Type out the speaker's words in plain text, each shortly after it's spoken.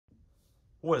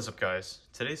What is up, guys?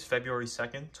 Today's February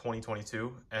 2nd,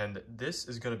 2022, and this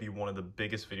is going to be one of the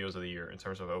biggest videos of the year in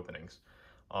terms of openings.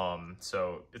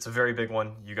 So it's a very big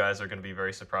one. You guys are going to be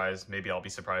very surprised. Maybe I'll be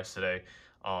surprised today.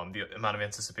 The amount of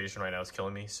anticipation right now is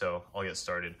killing me, so I'll get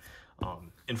started.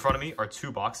 In front of me are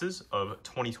two boxes of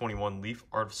 2021 Leaf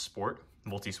Art of Sport,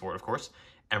 multi-sport of course,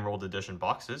 Emerald Edition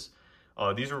boxes.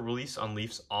 These were released on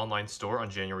Leaf's online store on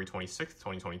January 26th,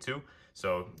 2022,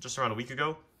 so just around a week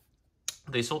ago.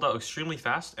 They sold out extremely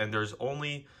fast, and there's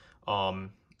only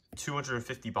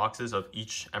 250 boxes of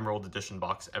each Emerald Edition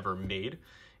box ever made.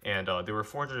 And there were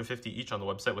 450 each on the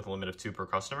website with a limit of 2 per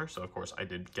customer. So, of course, I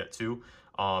did get 2,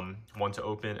 one to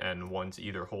open and one to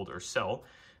either hold or sell.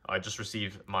 I just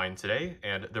received mine today,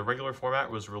 and the regular format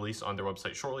was released on their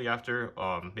website shortly after,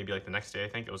 maybe like the next day, I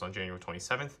think. It was on January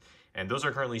 27th. And those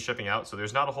are currently shipping out, so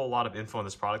there's not a whole lot of info on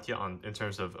this product yet in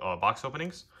terms of box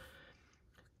openings.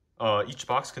 Each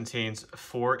box contains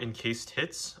 4 encased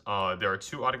hits. There are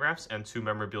 2 autographs and 2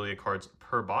 memorabilia cards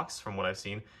per box from what I've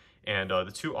seen. And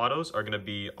the 2 autos are going to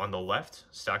be on the left,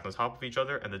 stacked on top of each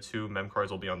other, and the 2 mem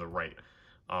cards will be on the right.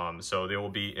 So they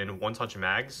will be in one-touch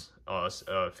mags,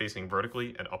 facing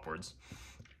vertically and upwards.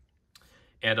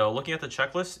 And looking at the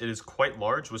checklist, it is quite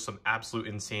large with some absolute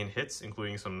insane hits,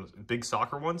 including some big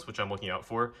soccer ones, which I'm looking out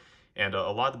for. And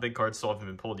a lot of the big cards still haven't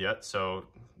been pulled yet, so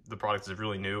the product is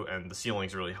really new and the ceiling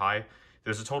is really high.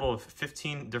 There's a total of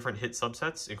 15 different hit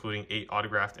subsets, including 8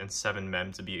 autographed and 7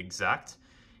 mem to be exact.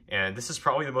 And this is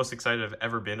probably the most excited I've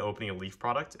ever been opening a Leaf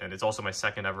product, and it's also my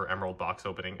second ever Emerald box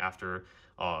opening after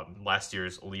last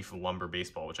year's Leaf Lumber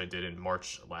Baseball, which I did in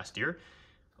March last year.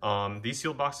 These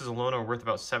sealed boxes alone are worth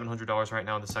about $700 right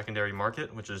now in the secondary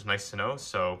market, which is nice to know,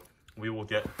 so we will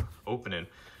get opening.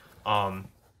 I'm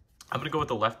going to go with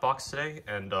the left box today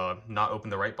and not open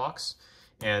the right box.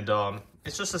 And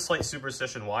it's just a slight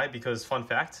superstition. Why? Because, fun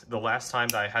fact, the last time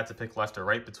that I had to pick left or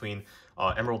right between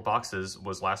Emerald boxes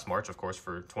was last March, of course,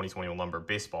 for 2021 Lumber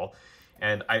Baseball.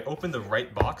 And I opened the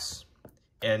right box,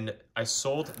 and I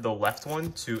sold the left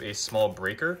one to a small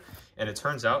breaker. And it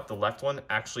turns out the left one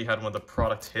actually had one of the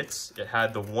product hits. It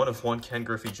had the 1/1 Ken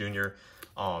Griffey Jr.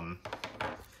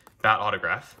 bat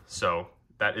autograph. So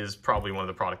that is probably one of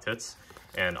the product hits.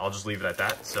 And I'll just leave it at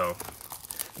that. So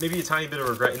maybe a tiny bit of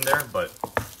regret in there, but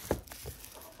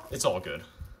it's all good.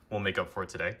 We'll make up for it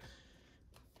today.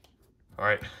 All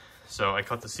right, so I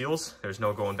cut the seals. There's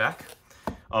no going back.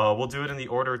 We'll do it in the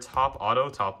order top auto,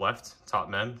 top left, top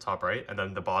mem, top right, and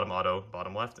then the bottom auto,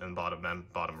 bottom left, and bottom mem,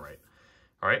 bottom right.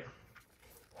 All right.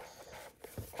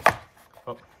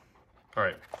 Oh. All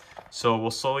right, so we'll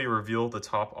slowly reveal the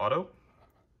top auto,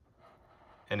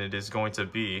 and it is going to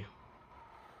be,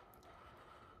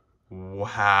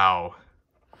 wow.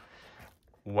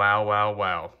 Wow, wow,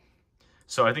 wow.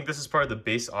 So I think this is part of the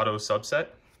base auto subset.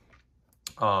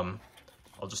 I'll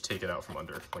just take it out from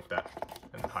under like that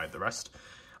and hide the rest.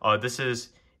 This is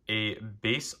a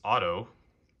base auto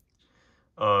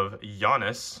of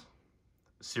Giannis,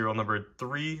 serial number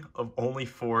 3 of only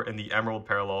 4 in the Emerald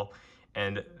Parallel.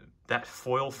 And that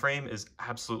foil frame is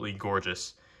absolutely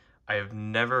gorgeous. I have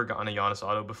never gotten a Giannis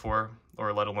auto before,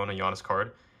 or let alone a Giannis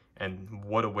card. And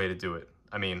what a way to do it.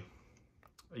 I mean,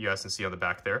 you guys can see on the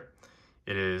back there,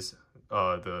 it is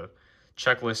the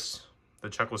checklist. The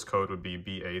checklist code would be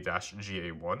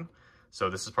BA-GA1. So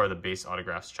this is part of the base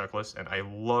autographs checklist, and I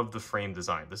love the frame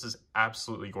design. This is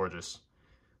absolutely gorgeous.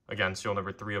 Again, serial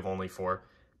number 3 of only 4.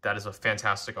 That is a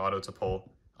fantastic auto to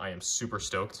pull. I am super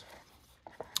stoked.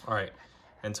 All right,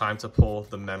 and time to pull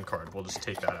the mem card. We'll just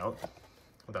take that out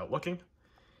without looking.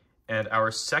 And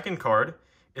our second card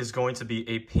is going to be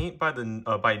a paint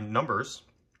by numbers,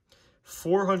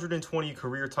 420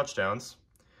 career touchdowns,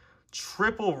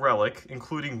 triple relic,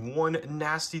 including 1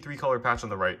 nasty 3-color patch on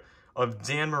the right, of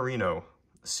Dan Marino,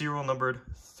 serial numbered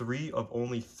 3 of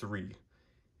only 3,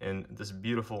 in this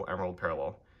beautiful Emerald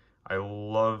Parallel. I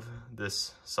love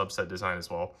this subset design as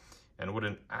well, and what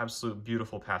an absolute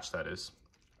beautiful patch that is.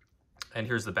 And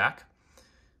here's the back,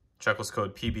 checklist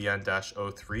code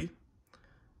PBN-03.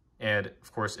 And,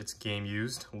 of course, it's game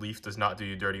used. Leaf does not do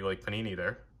you dirty like Panini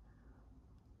there.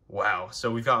 Wow.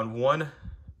 So we've gotten 1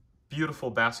 beautiful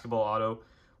basketball auto,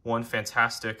 1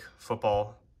 fantastic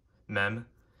football mem,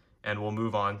 and we'll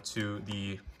move on to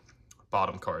the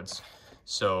bottom cards.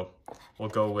 So we'll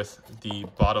go with the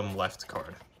bottom left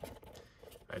card.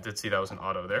 I did see that was an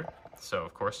auto there. So,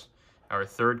 of course, our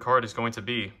third card is going to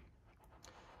be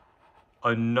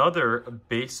another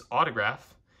base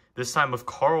autograph, this time of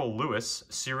Carl Lewis,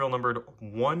 serial numbered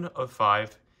 1 of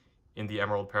 5 in the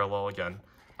Emerald Parallel again.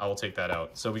 I will take that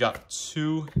out. So we got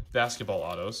 2 basketball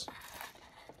autos.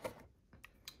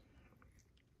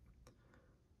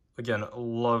 Again,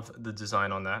 love the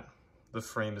design on that. The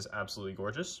frame is absolutely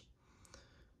gorgeous.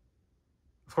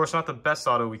 Of course, not the best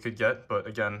auto we could get, but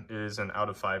again, it is an out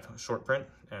of 5 short print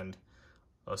and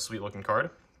a sweet looking card.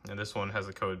 And this one has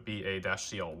the code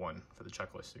BA-CL1 for the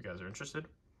checklist if you guys are interested.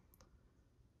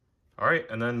 All right,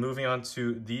 and then moving on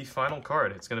to the final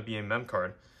card. It's gonna be a mem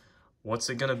card. What's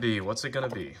it gonna be? What's it gonna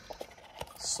be?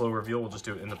 Slow reveal, we'll just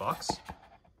do it in the box.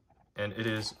 And it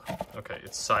is, okay,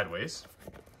 it's sideways.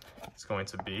 It's going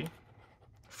to be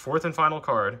fourth and final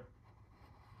card.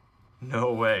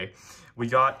 No way. We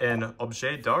got an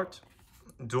Objet d'Art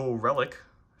dual relic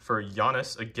for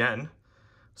Giannis again.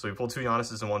 So we pulled 2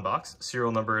 Giannis's in one box.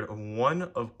 Serial numbered 1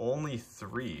 of only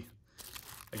 3.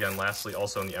 Again, lastly,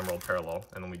 also in the Emerald Parallel.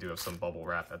 And then we do have some bubble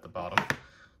wrap at the bottom.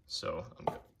 So I'm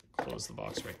going to close the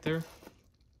box right there.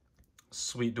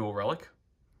 Sweet dual relic.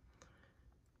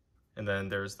 And then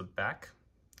there's the back,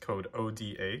 code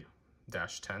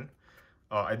ODA-10.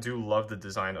 I do love the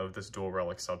design of this dual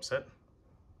relic subset.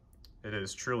 It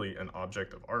is truly an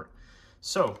object of art.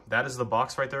 So that is the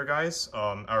box right there, guys.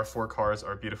 Our 4 cards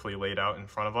are beautifully laid out in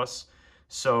front of us.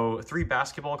 So 3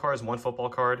 basketball cards, 1 football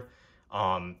card.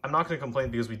 I'm not going to complain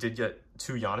because we did get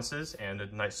 2 Giannis's and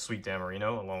a nice sweet Dan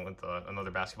Marino along with another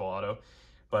basketball auto.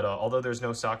 But although there's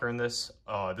no soccer in this,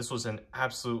 this was an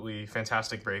absolutely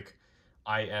fantastic break.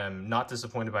 I am not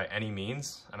disappointed by any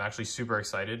means. I'm actually super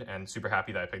excited and super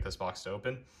happy that I picked this box to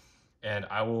open. And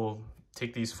I will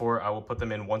take these 4, I will put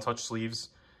them in one-touch sleeves,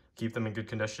 keep them in good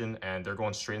condition, and they're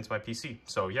going straight into my PC.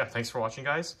 So yeah, thanks for watching,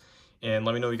 guys. And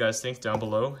let me know what you guys think down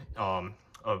below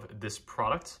of this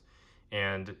product.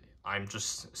 And I'm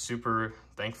just super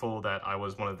thankful that I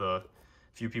was one of the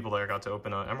few people that got to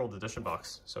open an Emerald Edition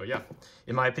box. So yeah,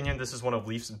 in my opinion, this is one of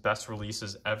Leaf's best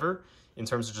releases ever in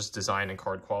terms of just design and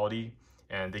card quality.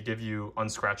 And they give you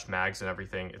unscratched mags and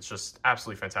everything. It's just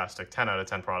absolutely fantastic. 10 out of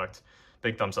 10 product.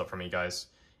 Big thumbs up for me, guys.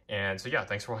 And so yeah,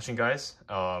 thanks for watching, guys.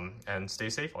 And stay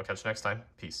safe. I'll catch you next time.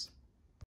 Peace.